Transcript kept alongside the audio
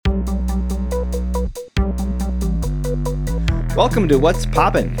Welcome to What's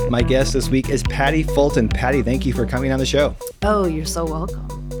Poppin'. My guest this week is Patty Fulton. Patty, thank you for coming on the show. Oh, you're so welcome.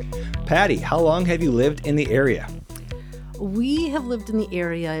 Patty, how long have you lived in the area? We have lived in the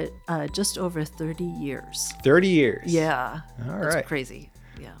area just over 30 years. 30 years? Yeah. All That's right. crazy.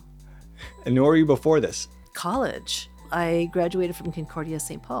 Yeah. And where were you before this? College. I graduated from Concordia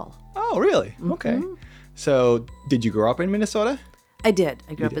St. Paul. Oh, really? Mm-hmm. Okay. So, did you grow up in Minnesota? I did.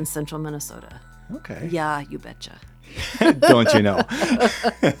 I grew up in central Minnesota. Okay. Yeah, you betcha. Don't you know?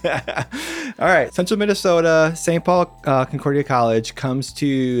 All right. Central Minnesota, St. Paul Concordia College comes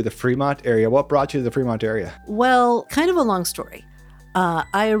to the Fremont area. What brought you to the Fremont area? Well, kind of a long story.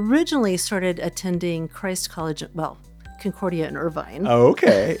 I originally started attending Christ College, Concordia in Irvine.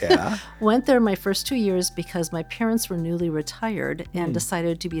 Okay, yeah. Went there my first 2 years because my parents were newly retired and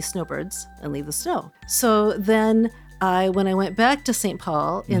decided to be snowbirds and leave the snow. So then when I went back to St.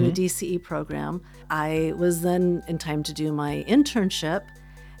 Paul in the DCE program, I was then in time to do my internship,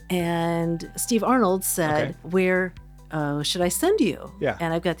 and Steve Arnold said, where should I send you? Yeah.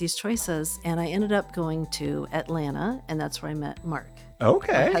 And I've got these choices, and I ended up going to Atlanta, and that's where I met Mark,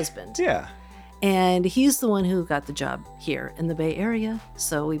 Okay. my husband. Yeah. And he's the one who got the job here in the Bay Area,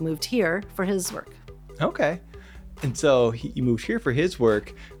 so we moved here for his work. Okay. And so you moved here for his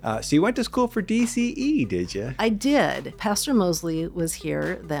work. So you went to school for DCE, did you? I did. Pastor Mosley was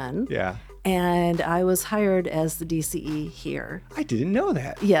here then. Yeah. And I was hired as the DCE here. I didn't know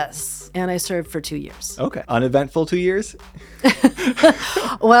that. Yes. And I served for 2 years. Okay. Uneventful 2 years?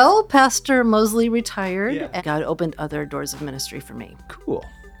 Well, Pastor Mosley retired, Yeah. and God opened other doors of ministry for me. Cool.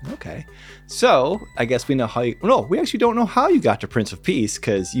 Okay. So I guess we know how we actually don't know how you got to Prince of Peace,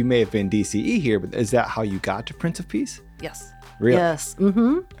 because you may have been DCE here, but is that how you got to Prince of Peace? Yes. Really? Yes.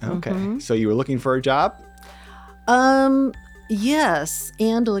 Mm-hmm. Okay. So you were looking for a job? Yes.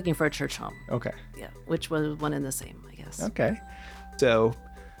 And looking for a church home. Okay. Yeah. Which was one and the same, I guess. Okay. So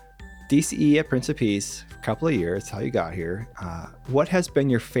DCE at Prince of Peace for a couple of years, how you got here. What has been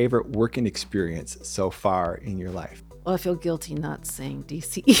your favorite working experience so far in your life? Well, I feel guilty not saying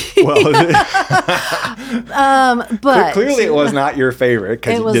DCE. Well, but clearly it was not your favorite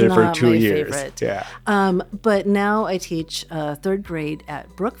because you did it for 2 years. Favorite. Yeah. But now I teach third grade at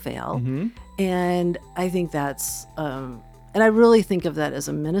Brookvale, and I think that's, and I really think of that as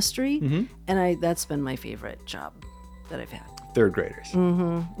a ministry, and that's been my favorite job that I've had. Third graders.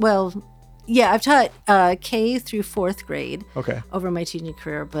 Well, yeah, I've taught K through fourth grade Okay. over my teaching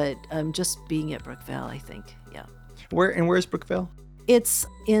career, but just being at Brookvale, I think, yeah. Where's Brookvale? It's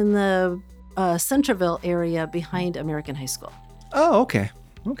in the Centerville area behind American High School. Oh, okay.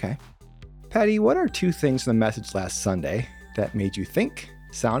 Okay. Patty, what are 2 things in the message last Sunday that made you think,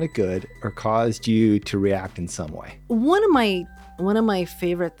 sounded good, or caused you to react in some way? One of my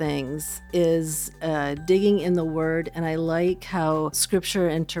favorite things is digging in the Word, and I like how Scripture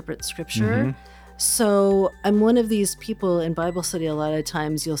interprets Scripture. So I'm one of these people in Bible study. A lot of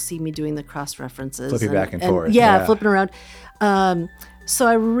times you'll see me doing the cross references, Flipping back and forth. Yeah, flipping around. So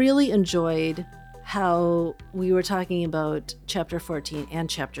I really enjoyed how we were talking about chapter 14 and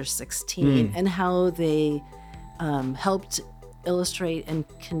chapter 16 and how they helped illustrate and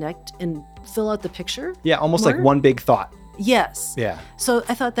connect and fill out the picture. Yeah, almost more. like one big thought. Yes. Yeah. So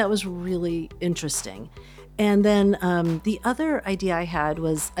I thought that was really interesting. And then the other idea I had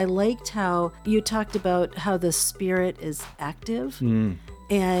was I liked how you talked about how the Spirit is active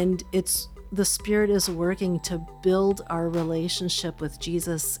and the Spirit is working to build our relationship with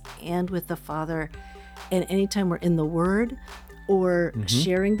Jesus and with the Father. And anytime we're in the Word or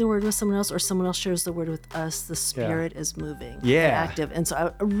sharing the Word with someone else, or someone else shares the Word with us, the Spirit is moving and active. And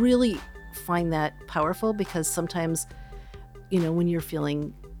so I really find that powerful, because sometimes, when you're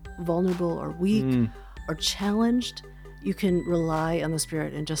feeling vulnerable or weak or challenged, you can rely on the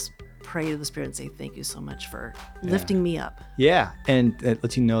Spirit and just pray to the Spirit and say, thank you so much for lifting me up. Yeah, and it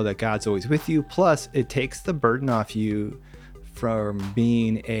lets you know that God's always with you. Plus, it takes the burden off you from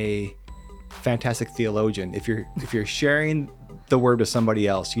being a fantastic theologian. If you're sharing the Word with somebody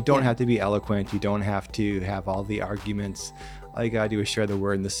else, you don't have to be eloquent. You don't have to have all the arguments. All you gotta do is share the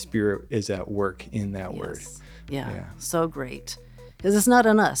Word, and the Spirit is at work in that Word. Yeah, so great. Because it's not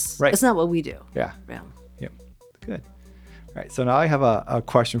on us. Right. It's not what we do. Yeah. Yep. Good. All right. So now I have a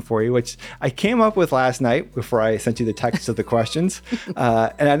question for you, which I came up with last night before I sent you the text of the questions.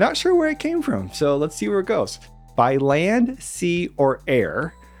 And I'm not sure where it came from. So let's see where it goes. By land, sea, or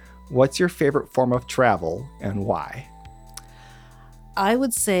air, what's your favorite form of travel and why? I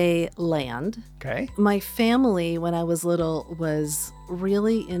would say land. Okay. My family, when I was little, was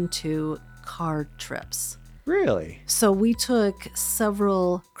really into car trips. Really? So we took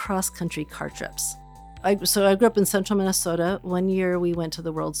several cross-country car trips. I grew up in central Minnesota. One year we went to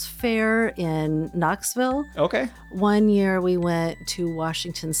the World's Fair in Knoxville. Okay. One year we went to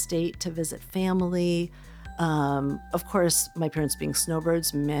Washington State to visit family. Of course, my parents being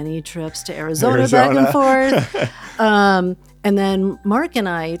snowbirds, many trips to Arizona. Back and forth. And then Mark and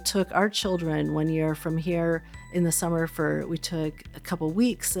I took our children one year from here in the summer we took a couple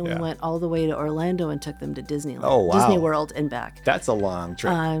weeks, and we went all the way to Orlando and took them to Disneyland, Disney World and back. That's a long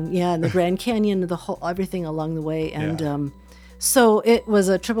trip. And the Grand Canyon, everything along the way. And so it was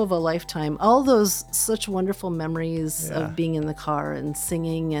a trip of a lifetime. All those such wonderful memories of being in the car and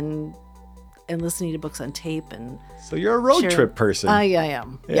singing and listening to books on tape. And so you're a road trip person. I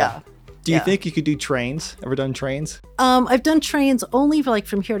am. Yeah. Do you think you could do trains? Ever done trains? I've done trains only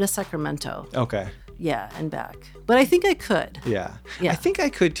from here to Sacramento. Okay. Yeah, and back. But I think I could. Yeah. I think I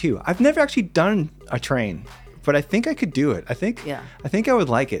could too. I've never actually done a train, but I think I could do it. I think I would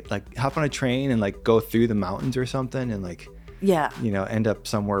like it. Like hop on a train and like go through the mountains or something and like end up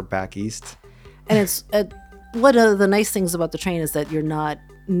somewhere back east. And it's one of the nice things about the train is that you're not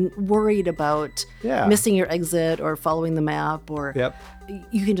worried about missing your exit or following the map, or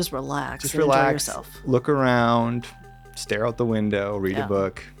you can just relax and enjoy yourself. Look around, stare out the window, read a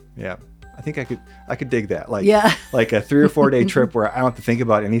book. Yeah. I think I could dig that. Like a 3 or 4 day trip where I don't have to think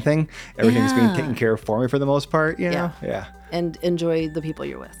about anything. Everything's being taken care of for me for the most part, you know? Yeah. And enjoy the people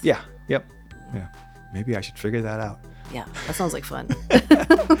you're with. Yeah. Yep. Yeah. Maybe I should figure that out. Yeah, that sounds like fun.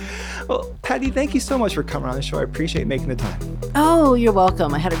 Well, Patty, thank you so much for coming on the show. I appreciate making the time. Oh, you're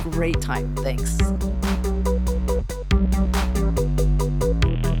welcome. I had a great time. Thanks.